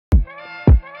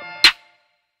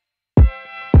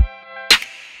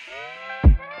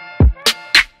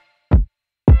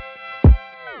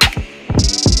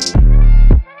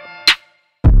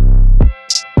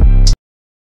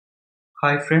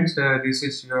Hi friends, this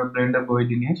is your Blender Boy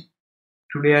Dinesh.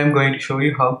 Today I am going to show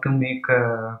you how to make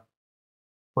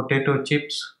potato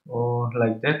chips or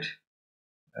like that,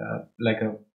 like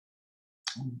a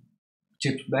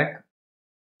chips bag.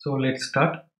 So let's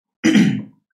start.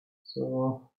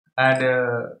 So add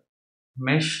a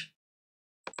mesh,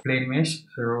 plain mesh.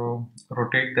 So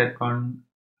rotate that one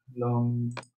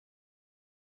along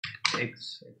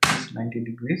x 90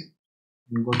 degrees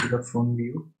and go to the front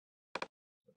view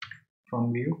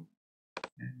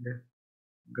and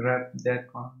grab that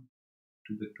one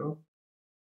to the top.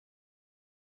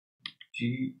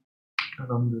 G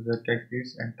along the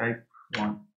z-axis and type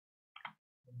 1.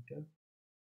 Enter.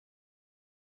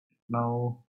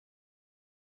 Now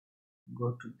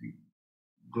go to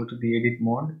the edit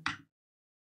mode.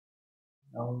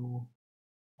 Now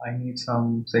I need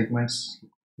some segments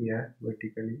here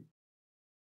vertically.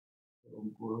 So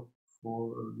go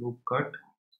for loop cut.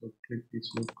 So click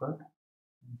this loop cut.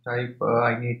 And type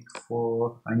I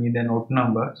need an odd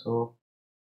number. So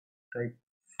type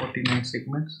 49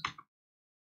 segments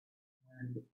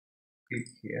and click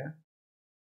here.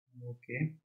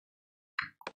 Okay.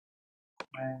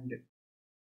 And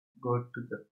go to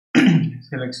the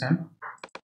selection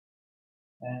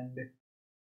and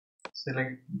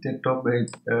select the top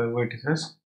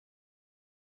vertices.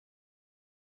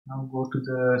 Now go to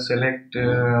the select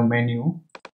menu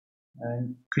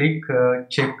and click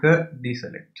checker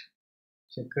deselect.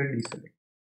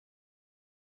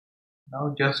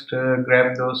 Now just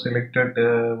grab those selected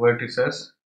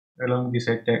vertices along this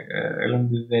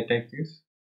z-axis,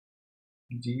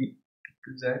 G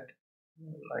to Z,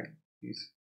 like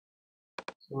this.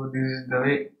 So this is the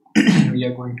way we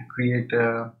are going to create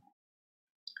a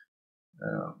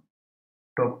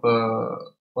top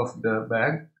of the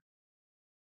bag.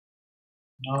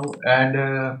 Now add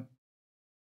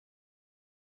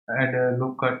a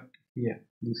loop cut here,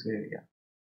 this area.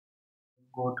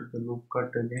 Go to the loop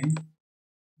cut again.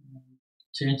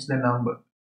 Change the number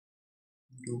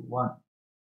to 1.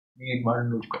 We need one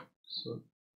loop cut. So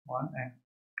 1 and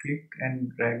click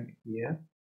and drag here.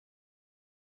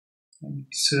 And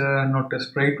it's not a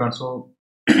straight one, so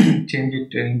change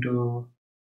it into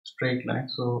straight line.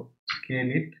 So scale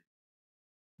it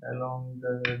along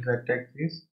the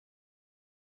z-axis.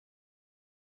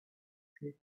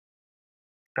 Okay.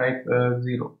 Type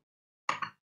 0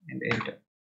 and enter.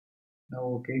 Now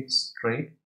okay, it's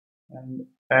straight. And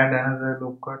add another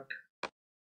loop cut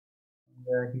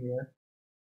here.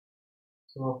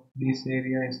 So this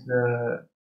area is the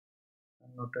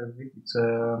not a width, it's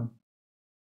a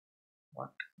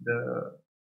the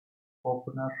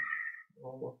opener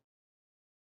or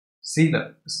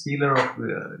sealer of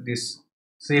this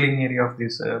sealing area of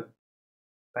this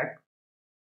pack.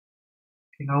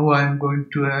 Okay, now I am going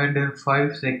to add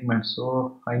 5 segments,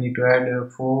 so I need to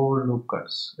add 4 loop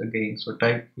cuts again. So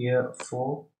type here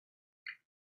 4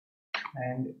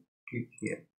 and click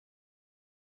here.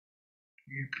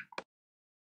 Okay.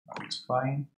 Now it's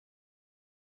fine.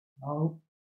 Now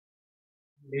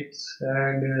let's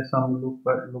add some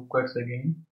loop cuts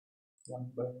again,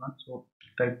 one by one. So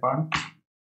type 1.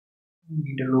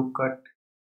 Need a loop cut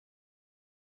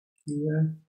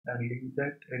here and leave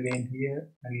that again here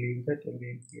and leave that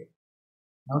again here.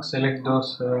 Now select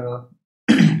those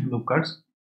loop cuts,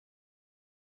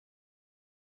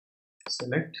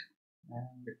 select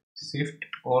and shift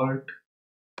alt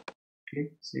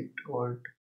click, shift alt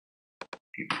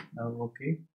click. Now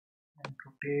okay, and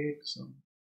rotate some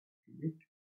bit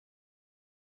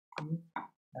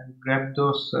and grab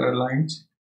those lines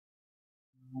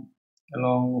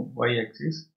along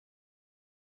y-axis,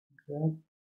 grab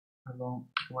along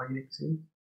y-axis.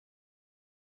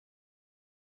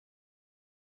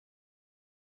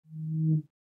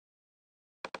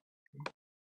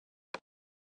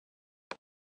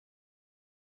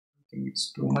 I think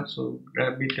it's too much, so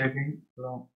grab it again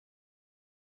along.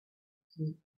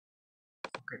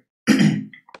 Okay.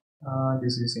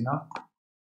 This is enough.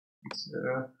 It's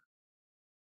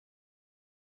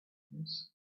yes.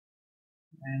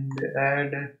 And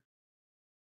add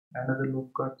another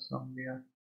loop cut somewhere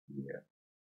here.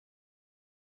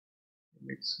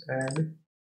 Let's add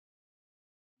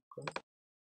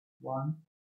one,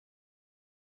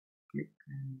 click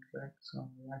and drag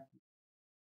somewhere.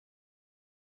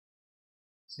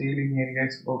 Ceiling area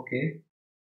is okay.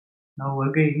 Now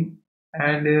again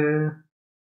add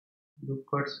loop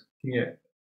cuts here.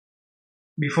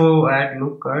 Before add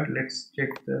loop cut, let's check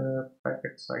the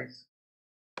packet size.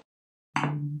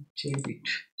 Change it.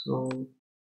 So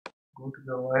go to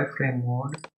the wireframe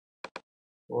mode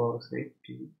for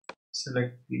safety.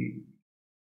 Select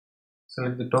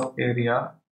the top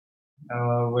area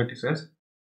vertices.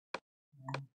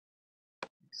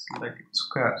 It's like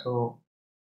square, so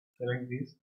select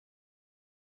this,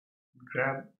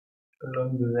 grab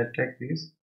along the vertex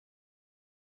this,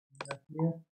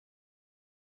 here,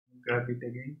 grab it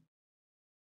again,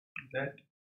 that.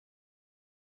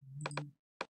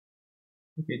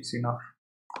 Okay, it's enough.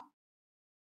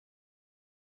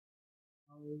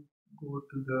 Now go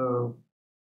to the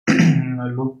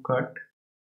loop cut,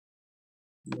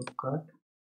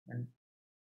 and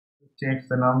change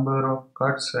the number of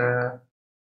cuts,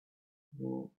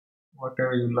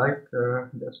 whatever you like,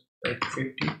 just like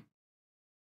 50,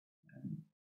 and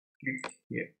click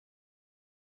here.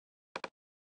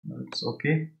 Now it's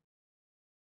okay.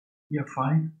 Yeah,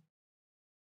 fine.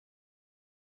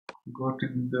 Go to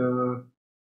the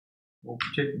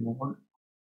object mode.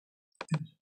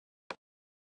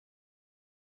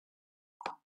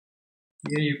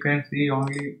 Here you can see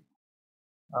only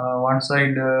one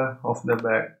side of the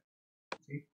bag.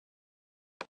 See,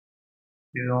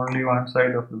 this is only one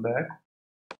side of the bag.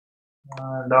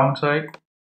 Downside,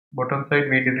 bottom side,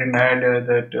 we didn't add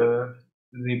that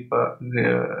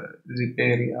zip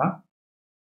area,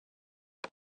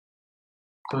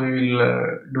 so we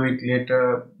will do it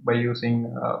later by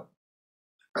using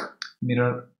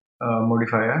mirror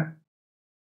modifier.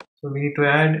 So we need to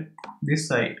add this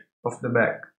side of the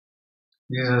bag.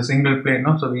 This is a single plane,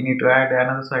 no? So we need to add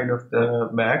another side of the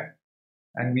bag,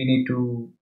 and we need to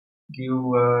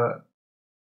give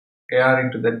air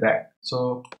into that bag.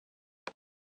 So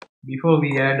before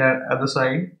we add other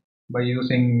side by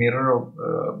using mirror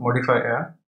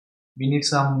modifier, we need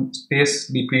some space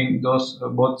between those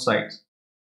both sides.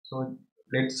 So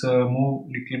let's move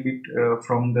little bit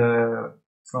from the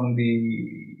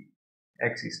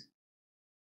axis.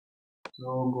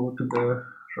 So go to the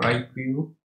right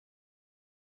view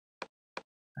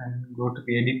and go to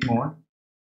the edit mode.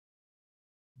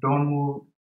 Don't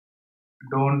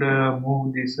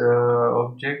move this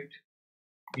object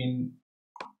in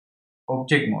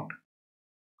object mode.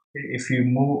 Okay, if you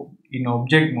move in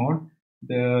object mode,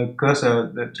 the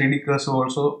 3D cursor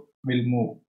also will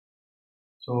move.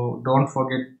 So don't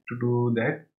forget to do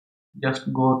that.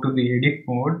 Just go to the edit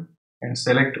mode and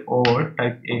select all,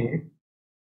 type A,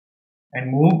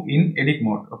 and move in edit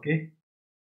mode. Okay,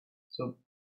 so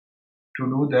to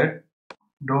do that,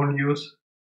 don't use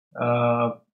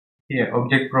here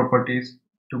object properties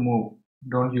to move.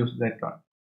 Don't use that one.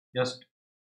 Just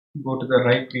go to the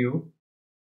right view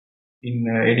in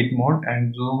edit mode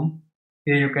and zoom.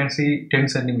 Here you can see 10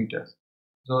 centimeters.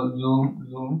 So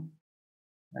zoom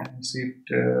and shift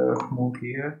move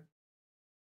here.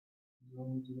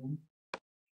 Zoom.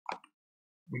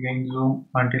 Again zoom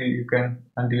until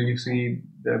you see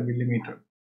the millimeter.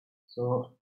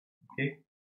 So okay.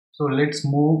 So let's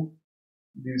move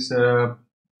this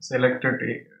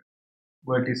selected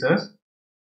vertices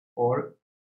or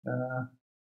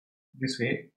this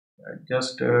way.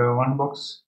 Just one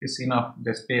box is enough.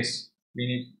 The space we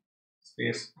need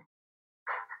space.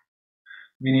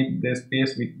 We need the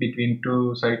space between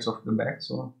two sides of the bag.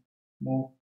 So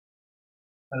move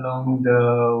along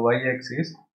the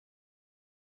y-axis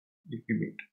little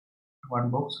bit.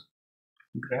 One box.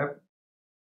 Grab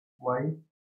y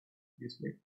this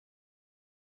way.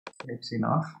 It's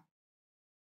enough.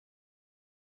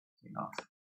 Enough.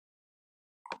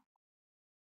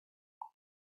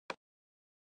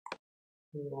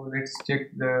 So let's check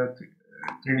the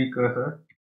 3D cursor.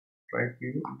 Right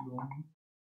view. Zoom.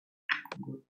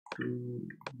 Go to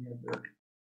near the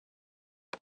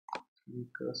 3D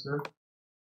cursor.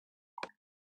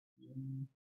 Zoom.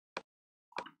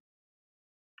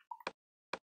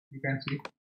 You can see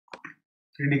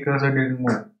 3D cursor didn't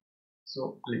move.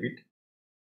 So leave it.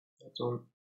 That's all.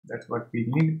 That's what we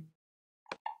need.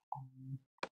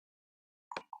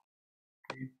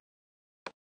 Okay.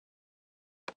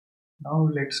 Now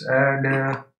let's add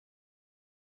a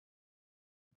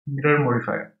mirror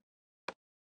modifier.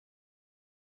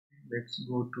 Let's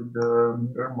go to the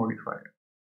mirror modifier.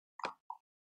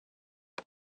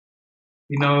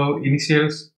 In our initial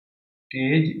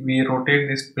stage, we rotate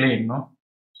this plane, no?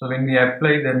 So when we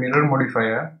apply the mirror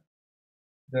modifier,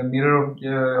 the mirror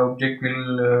object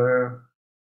will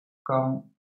come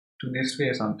to this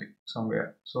way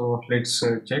somewhere. So let's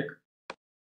check.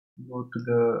 Go to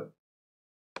the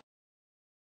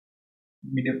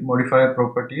modifier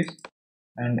properties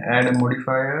and add a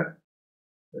modifier.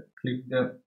 Click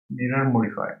the mirror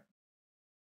modifier.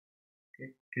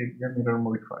 Okay, click the mirror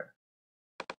modifier.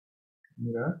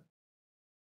 Mirror.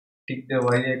 Tick the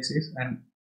y-axis and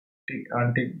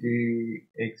untick the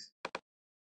x.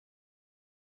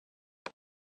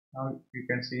 Now you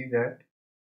can see that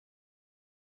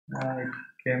it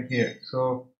came here.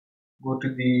 So go to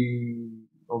the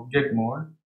object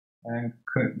mode and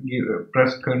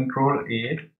press Ctrl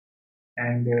A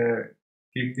and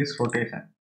click this rotation.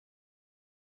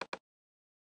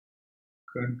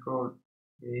 Ctrl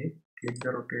A, click the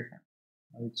rotation.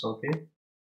 Now it's okay.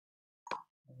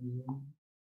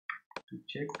 To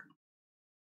check,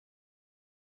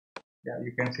 yeah,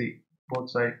 you can see both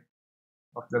sides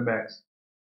of the bags.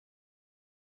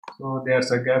 So there's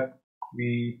a gap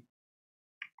we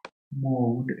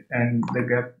moved, and the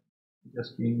gap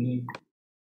just we need.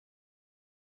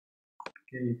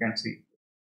 Okay, you can see.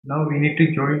 Now we need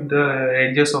to join the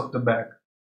edges of the bag.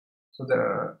 So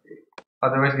the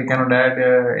otherwise we cannot add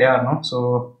air, no.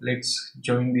 So let's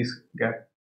join this gap.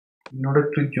 In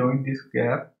order to join this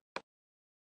gap,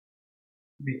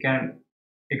 we can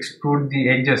extrude the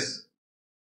edges.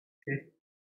 Okay,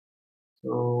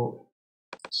 so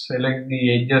select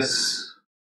the edges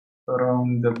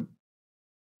around the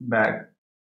bag.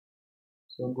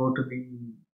 So go to the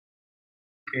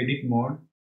edit mode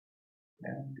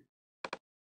and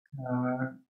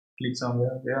click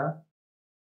somewhere there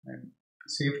and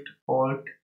shift alt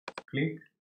click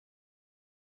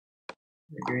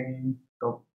again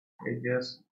top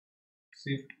edges,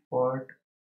 shift alt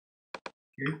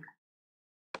click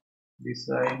this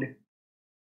side,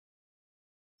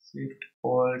 shift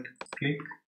alt click,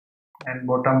 and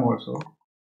bottom also.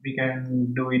 We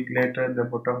can do it later, the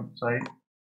bottom side,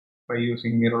 by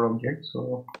using mirror object.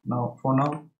 So now for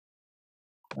now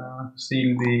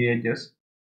seal the edges,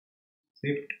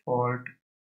 shift alt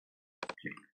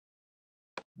click.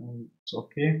 It's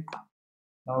okay.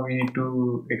 Now we need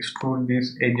to extrude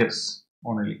these edges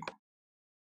only.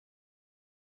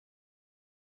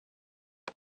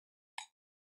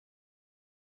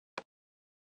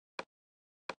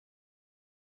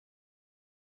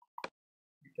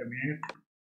 Wait a minute.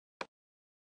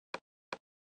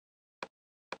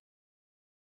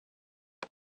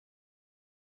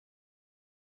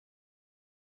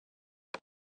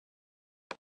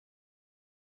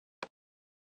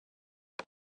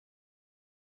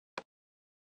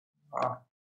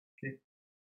 Okay.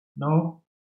 Now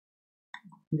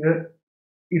here,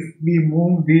 if we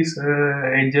move these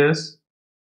edges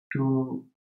to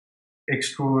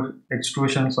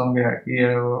extrusion somewhere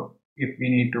here, if we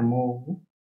need to move,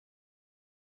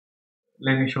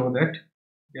 let me show that.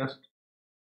 Just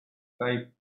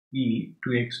type E to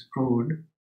extrude,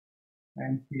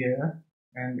 and here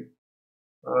and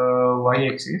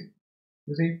y-axis,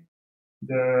 you see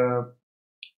the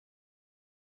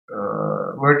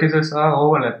vertices are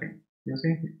overlapping. You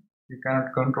see, you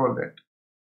cannot control that.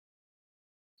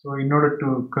 So in order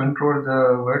to control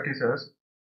the vertices,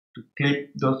 to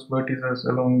clip those vertices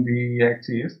along the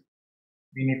axis,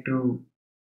 we need to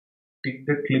tick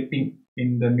the clipping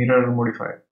in the mirror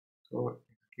modifier. So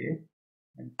okay,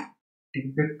 and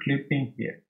tick the clipping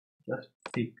here. Just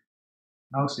tick.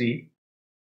 Now see,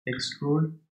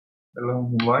 extrude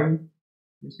along Y.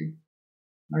 You see,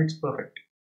 now it's perfect.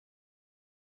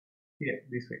 Here,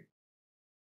 this way.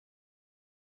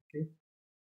 Okay,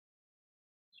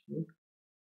 extrude.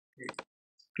 Okay,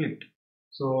 clipped.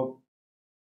 So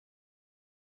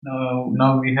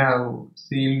now we have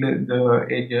sealed the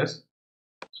edges,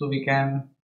 so we can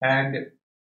add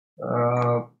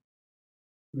uh,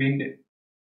 wind,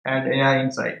 add air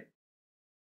inside.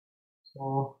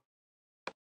 So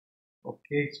okay,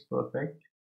 it's perfect.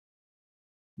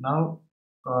 Now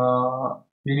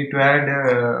we need to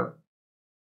add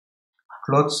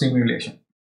cloth simulation.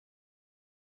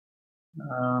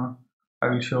 I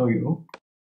will show you.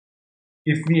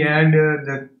 If we add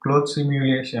the cloth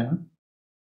simulation,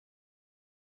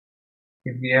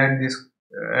 if we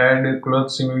add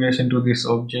cloth simulation to this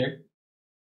object,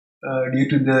 due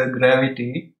to the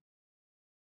gravity,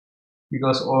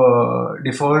 because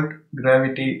default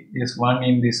gravity is 1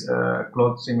 in this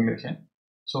cloth simulation,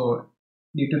 so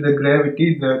due to the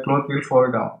gravity the cloth will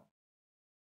fall down.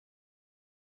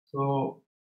 So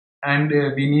and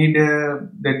we need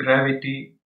the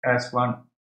gravity as 1,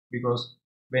 because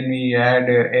when we add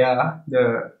air,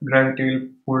 the gravity will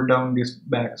pull down this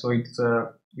back, so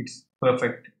it's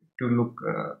perfect to look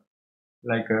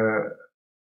like a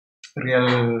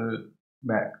real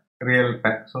real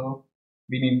pack. So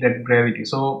we need that gravity.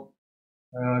 So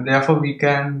therefore we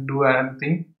can do another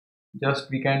thing. Just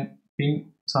we can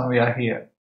pin somewhere here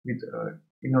with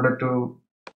in order to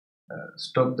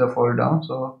stop the fall down.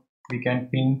 So we can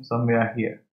pin somewhere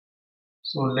here.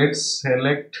 So let's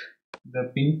select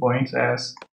the pin points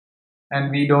as,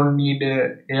 and we don't need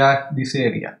air this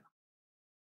area.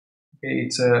 Okay,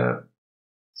 it's a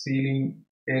sealing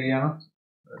area,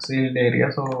 sealed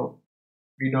area. So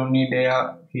we don't need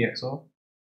AR here. So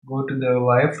go to the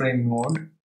wireframe mode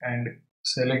and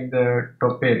select the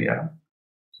top area.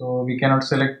 So we cannot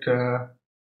select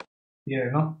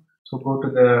here, no. So go to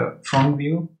the front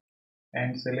view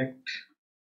and select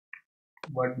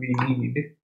what we need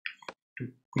to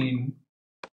pin.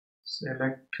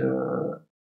 Select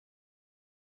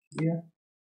here.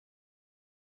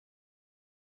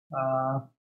 Uh,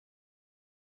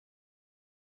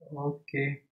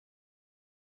 okay.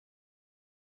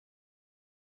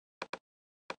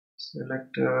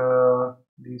 Select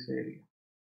this area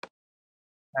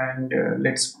and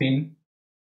let's pin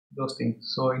those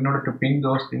things. So in order to pin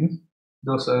those things,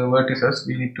 those vertices,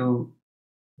 we need to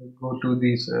go to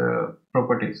these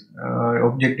properties,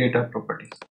 object data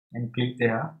properties, and click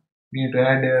there. We need to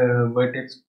add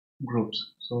vertex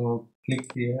groups. So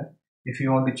click here. If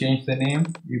you want to change the name,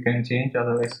 you can change,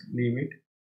 otherwise leave it.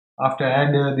 After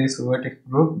add this vertex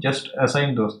group, just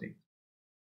assign those things.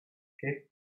 Okay,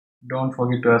 don't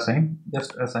forget to assign,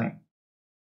 just assign.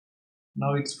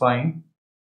 Now it's fine,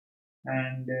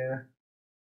 and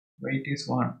weight is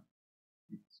 1.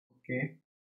 Okay,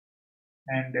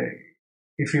 and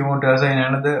if you want to assign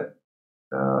another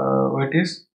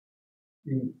vertex,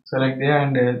 you select there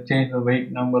and change the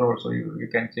weight number also, you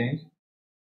can change.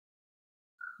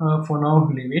 For now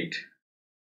leave it.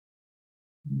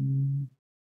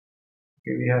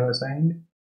 Okay, we have assigned.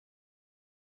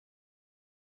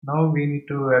 Now we need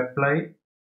to apply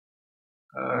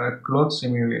cloth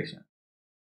simulation.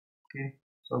 Okay,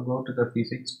 so go to the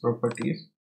physics properties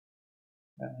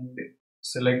and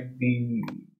select the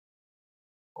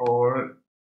or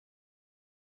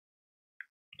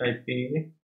type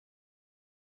A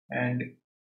and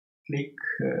click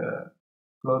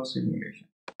cloth simulation.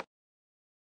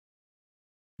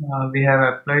 We have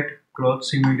applied cloth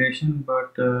simulation,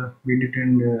 but we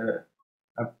didn't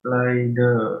apply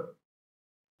the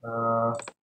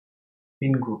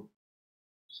pin group.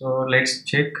 So let's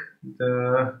check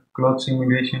the cloth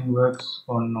simulation works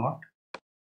or not.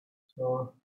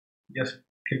 So just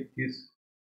click this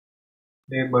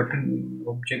play button,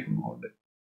 object mode.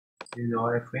 This is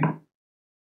wireframe.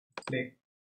 Play.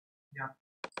 Yeah,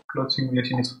 cloth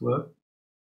simulation is work.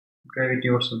 Gravity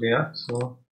also there.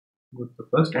 So go to the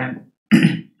first and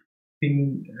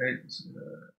pin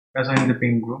assign the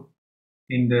pin group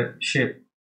in the shape.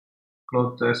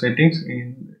 Cloth settings,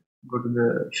 in go to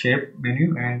the shape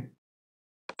menu and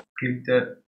click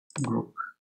the group.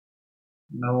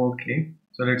 Now okay.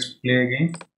 So let's play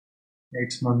again.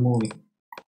 It's not moving,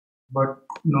 but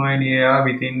no any AR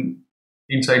within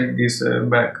inside this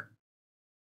bag.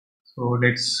 So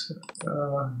let's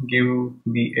give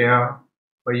the AR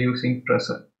by using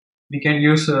pressure. We can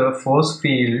use force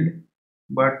field,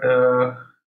 but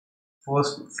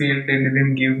force field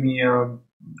didn't give me a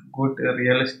good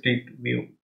realistic view.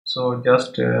 So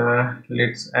just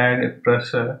let's add a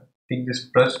pressure. Take this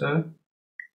pressure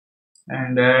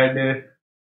and add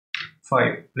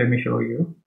 5. Let me show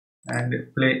you and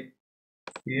play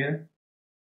here.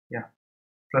 Yeah,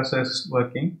 pressure is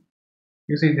working.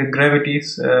 You see the gravity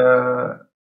is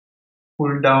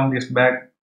pull down this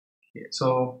back here.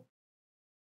 So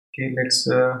okay, let's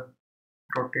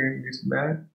rotate this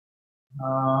back.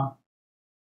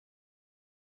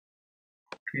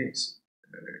 Okay,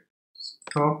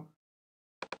 stop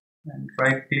and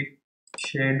right click,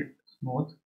 shade smooth.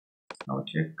 Now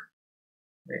check,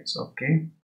 it's okay,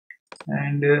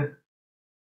 and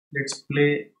let's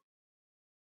play.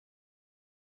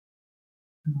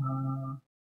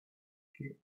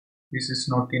 Okay, this is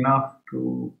not enough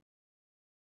to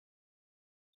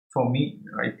for me.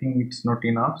 I think it's not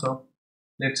enough, so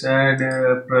let's add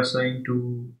pressure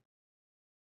into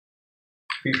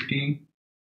 15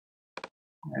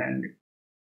 and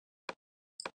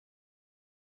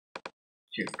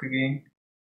check again.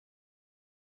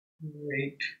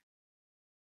 Wait.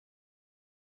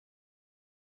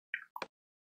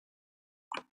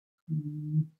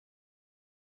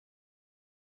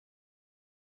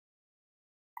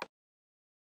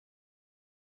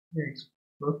 Yeah, it's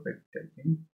perfect, I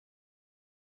think.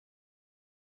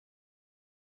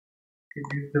 Okay,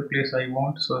 this is the place I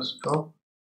want, so stop.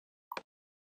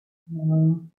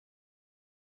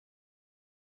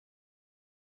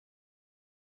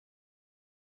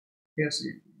 Yes,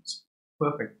 it's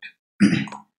perfect.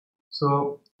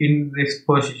 So in this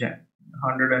position,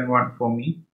 101 for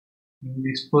me. In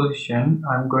this position,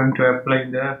 I'm going to apply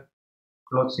the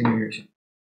cloth simulation.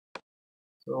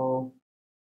 So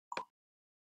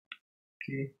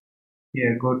okay,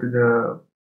 here go to the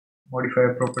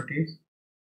modifier properties,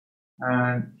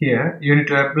 and here you need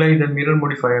to apply the mirror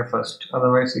modifier first,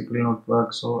 otherwise it will not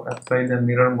work. So apply the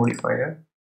mirror modifier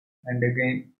and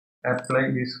again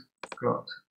apply this cloth.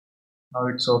 Now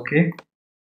it's okay.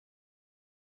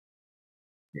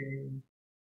 Okay.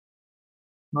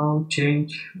 Now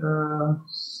change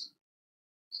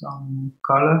some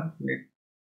color.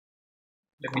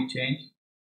 Let me change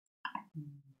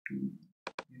to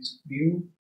this view,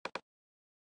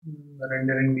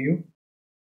 rendering view.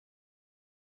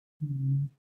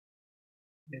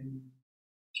 Then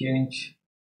change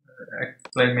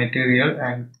apply material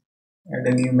and add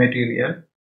a new material.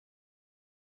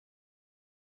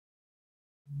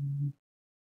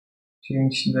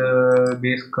 Change the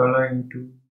base color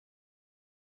into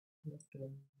what I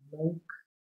like.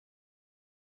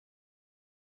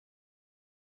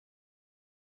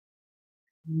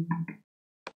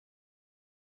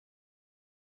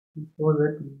 Before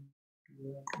that,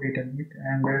 wait a minute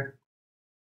and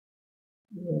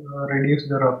reduce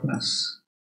the roughness.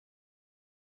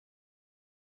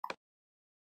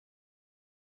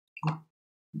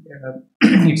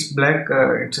 It's black.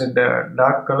 It's a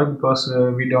dark color because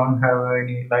we don't have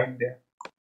any light there.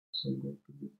 So go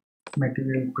to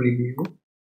material preview.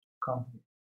 Come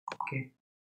here.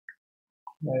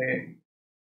 Okay.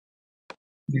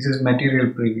 This is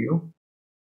material preview.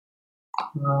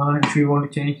 If you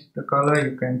want to change the color,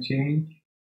 you can change.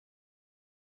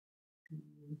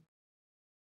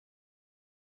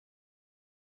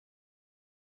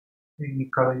 Any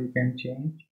color you can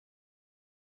change.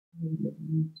 Let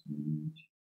me change.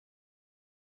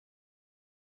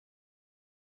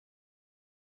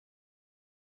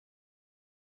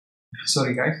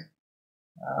 Sorry guys.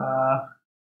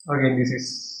 Okay, this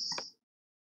is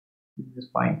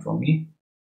fine for me.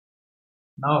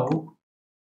 Now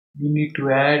we need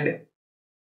to add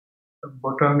a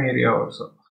bottom area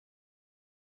also.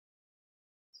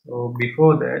 So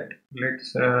before that,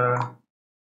 let's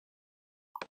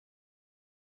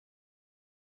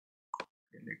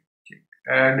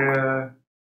add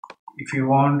if you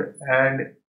want,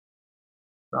 add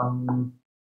some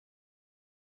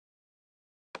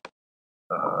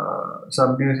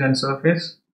subdivision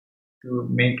surface to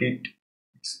make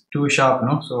it's too sharp,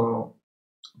 no? So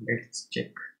let's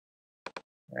check.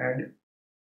 Add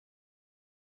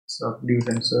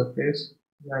subdivision surface.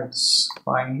 Yeah, it's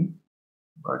fine,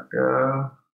 but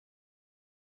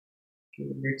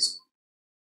okay,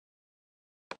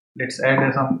 let's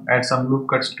add some loop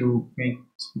cuts to make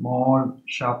small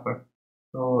sharper.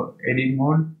 So edit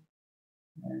mode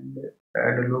and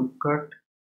add a loop cut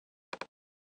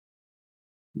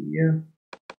here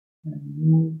and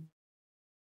move.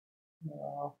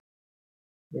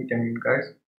 Wait a minute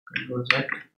guys, Control Z,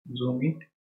 zoom it,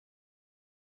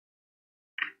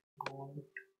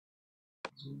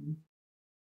 zoom.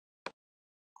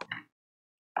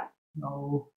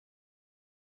 Now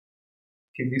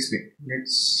okay, this way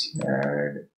let's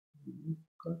add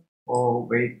cut. Oh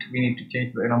wait, we need to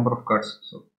change the number of cuts,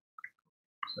 so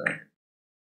add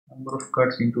number of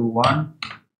cuts into 1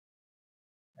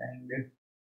 and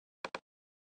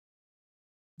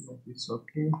that is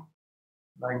okay,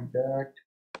 like that.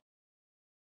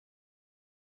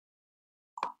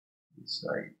 This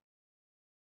side,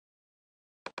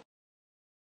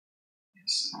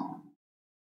 yes.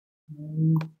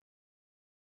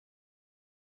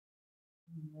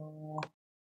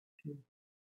 Okay.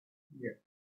 Yeah.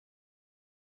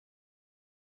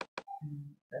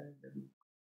 And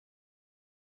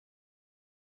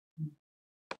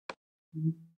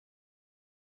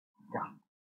yeah,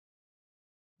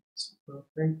 it's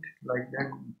perfect like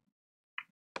that.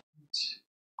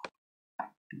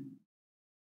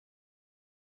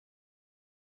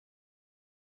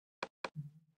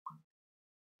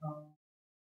 Uh,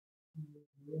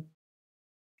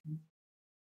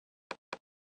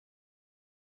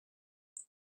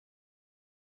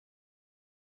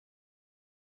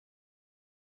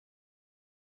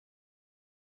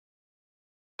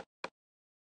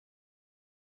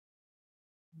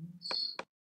 nice.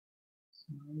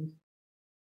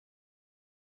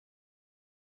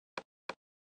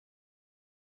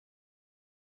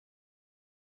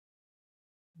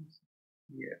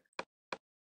 Yeah,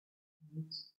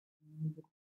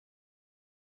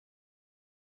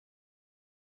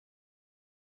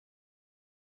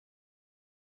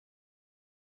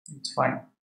 it's fine.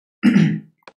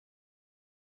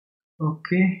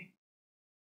 Okay.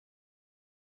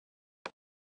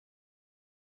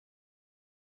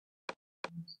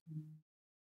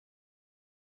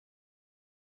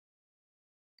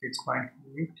 It's fine.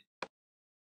 Wait.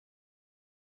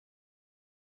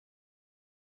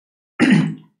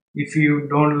 If you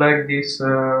don't like this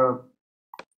area,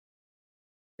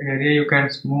 you can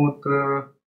smooth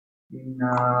in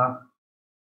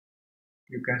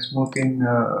You can smooth in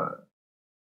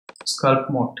sculpt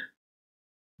mode.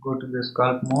 Go to the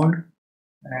sculpt mode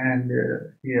and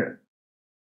here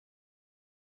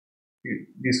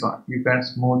this one you can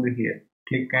smooth here.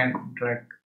 Click and drag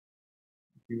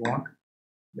if you want.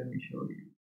 Let me show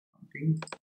you something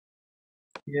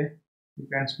here. You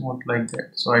can smooth like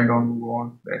that. So I don't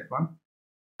want that one.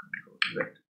 Go to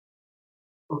that.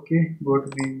 Okay, go to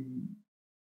the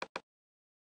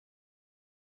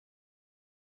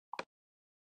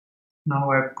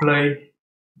now apply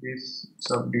this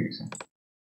subdivision.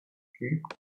 Okay.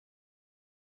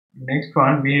 Next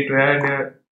one we need to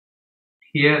add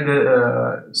here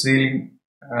the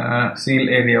seal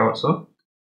area also.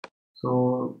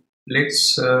 So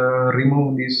let's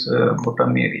remove this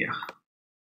bottom area.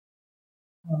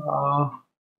 Uh,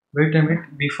 Wait a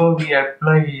minute. Before we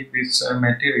apply this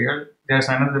material, there's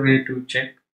another way to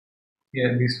check.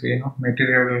 Here, this way, no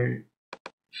material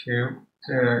shade,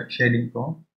 shading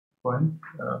pot,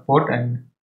 and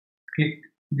click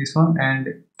this one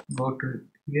and go to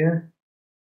here,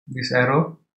 this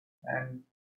arrow, and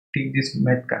tick this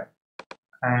method.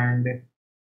 And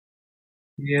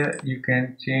here you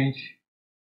can change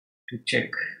to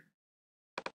check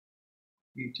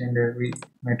each and every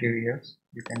materials.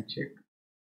 You can check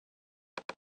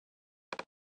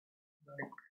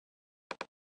like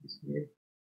this way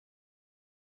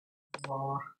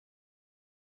or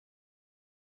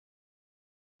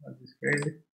this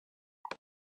way.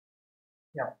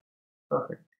 Yeah,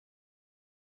 perfect.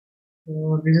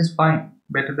 So this is fine,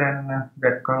 better than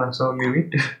that color. So leave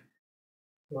it.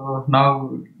 So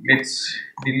now let's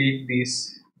delete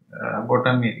this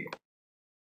bottom area.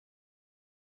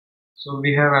 So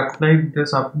we have applied the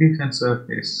subdivision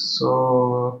surface.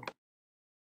 So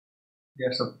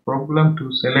there's a problem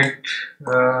to select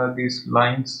these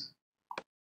lines.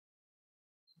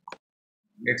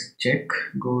 Let's check.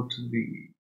 Go to the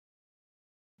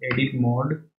edit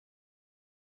mode.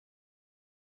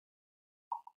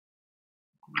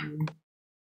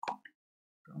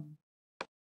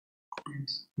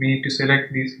 We need to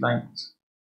select these lines.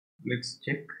 Let's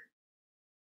check.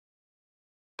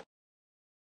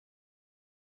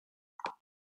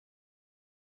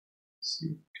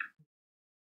 See,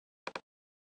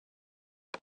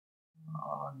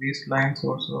 these lines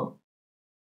also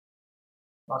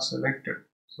are selected.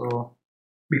 So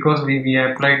because we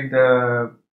applied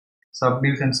the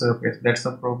subdivision surface, that's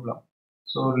the problem.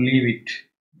 So leave it.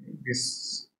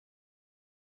 This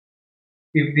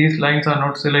if these lines are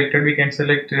not selected, we can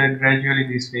select gradually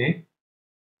this way,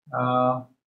 uh,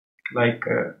 like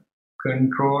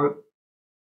control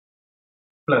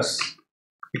plus.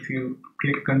 If you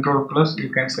click control plus, you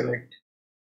can select.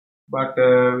 But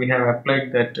we have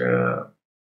applied that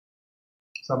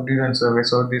subdivision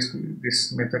surface, so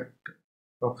this method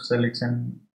of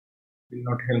selection will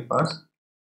not help us.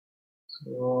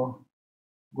 So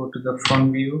go to the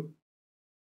front view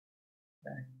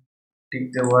and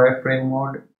take the wireframe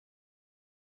mode.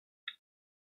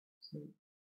 So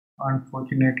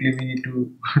unfortunately, we need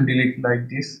to delete like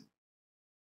this.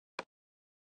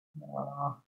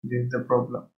 This is the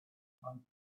problem.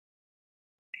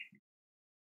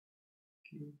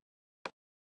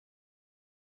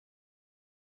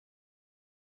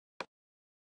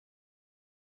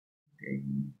 Okay.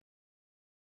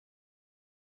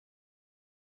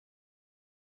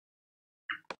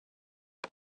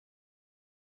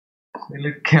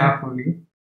 Select carefully.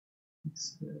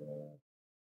 It's,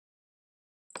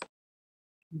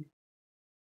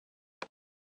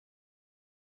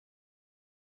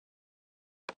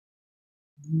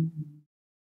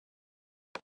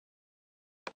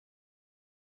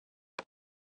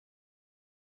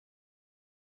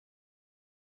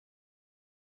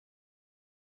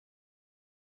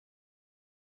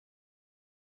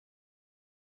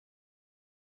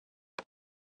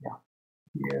 yeah,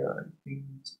 here I think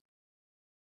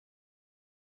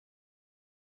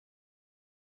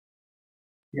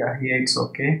yeah, here it's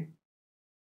okay.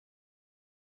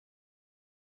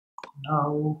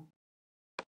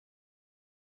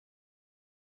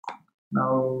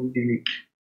 Now delete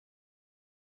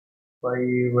by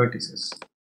vertices.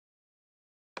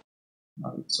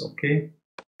 Now it's okay.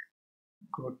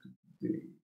 Go to the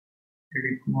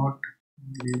edit mode,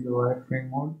 delete the wireframe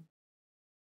mode.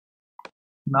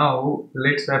 Now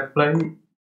let's apply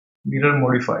mirror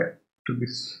modifier to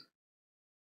this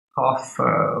half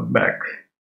back.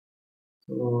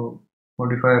 So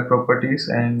modifier properties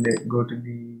and go to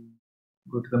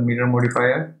the mirror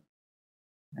modifier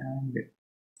and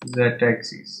z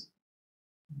axis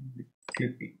and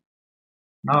click it.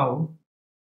 Now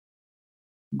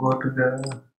go to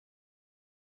the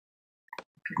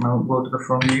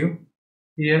front view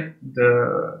Here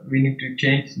we need to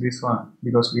change this one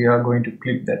because we are going to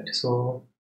click that, so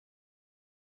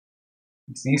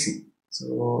it's easy.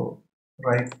 So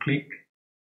right click,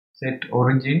 set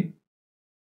origin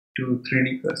to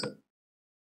 3D cursor.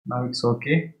 Now it's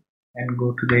okay, and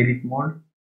go to the edit mode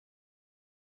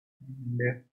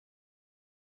and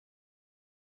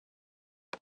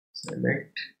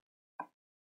select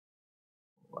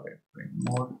wireframe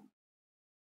mode,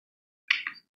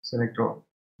 select all,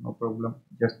 no problem,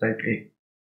 just type A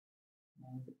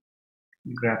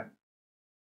and grab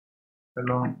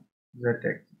along Z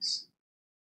axis.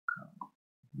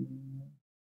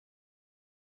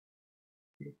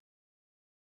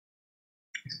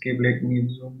 Escape, let me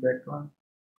zoom that one.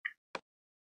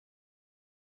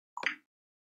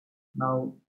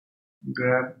 Now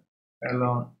grab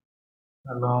along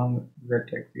Z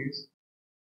axis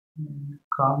and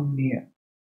come near.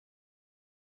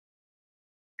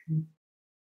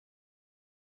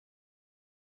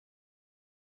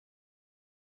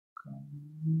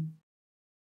 Come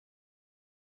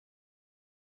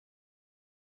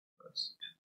first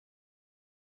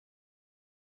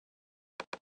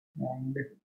and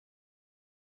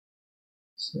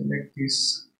select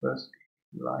this first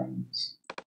lines.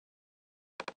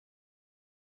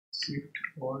 Shift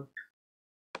Alt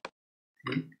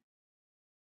click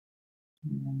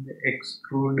and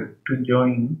extrude to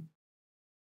join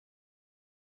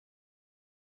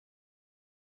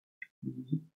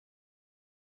E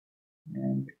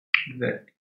and Z.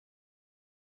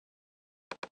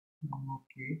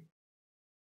 Okay.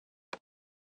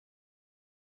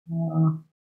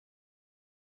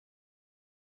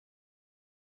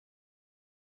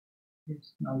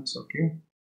 Yes, now it's okay.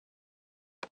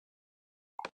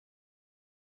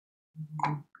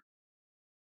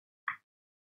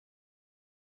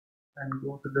 And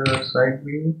go to the side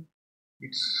view.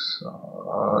 It's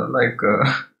like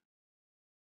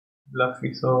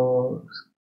fluffy, so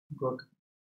go to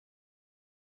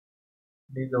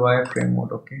the wireframe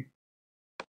mode. Okay.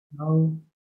 Now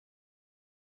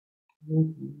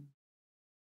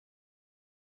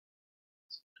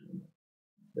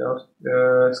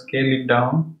just scale it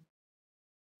down.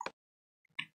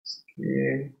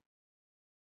 Scale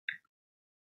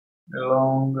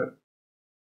along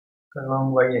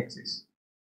y-axis.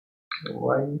 So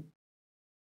y.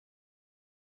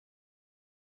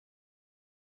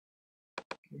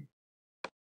 Okay.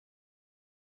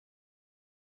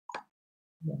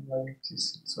 Along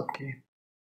y-axis. It's okay.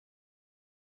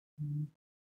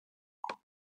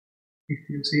 If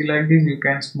you see like this, you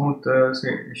can smooth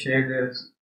shade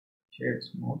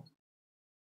smooth.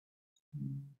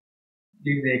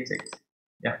 Leave the x-axis.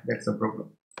 Yeah, that's the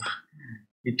problem.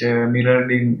 It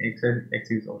mirrored in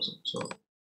x-axis also. So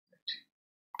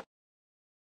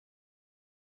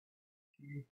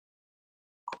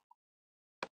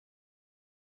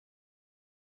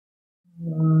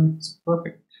it's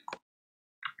perfect.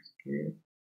 Okay,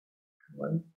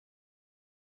 why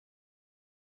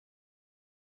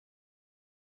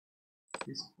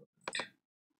this?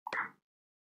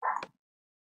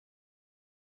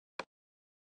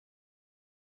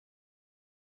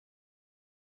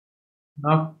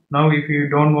 Now, if you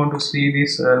don't want to see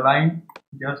this line,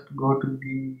 just go to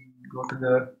the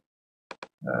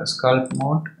sculpt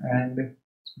mode and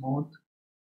smooth.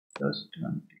 Just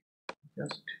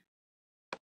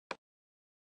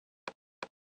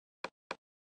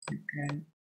you can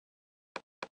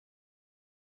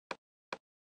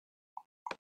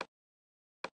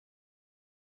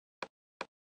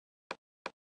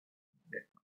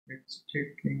let's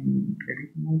check in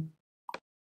edit mode.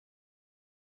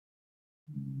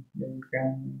 Then you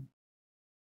can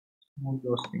move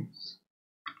those things.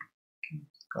 Okay,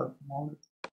 sculpt mode.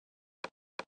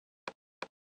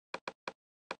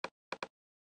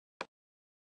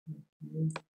 Here.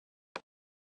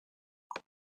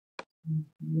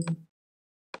 Here.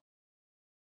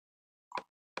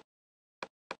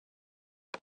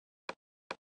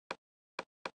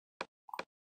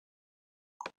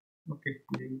 Okay,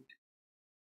 delete.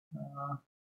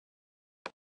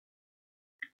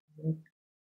 That.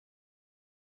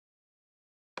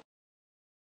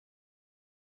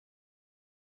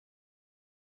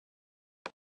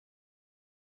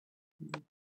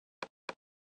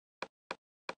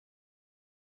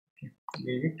 Okay,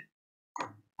 delete.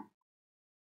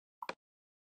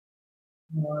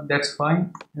 That's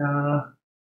fine.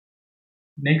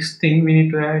 Next thing we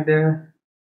need to add.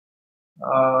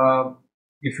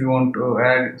 If you want to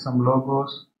add some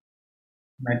logos,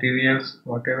 materials,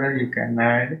 whatever, you can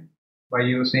add by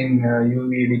using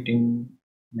UV editing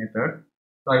method.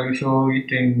 So I will show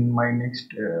it in my next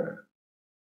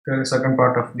the second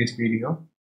part of this video.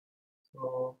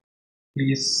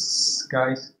 Please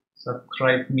guys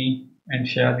subscribe me and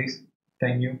share this.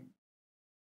 Thank you.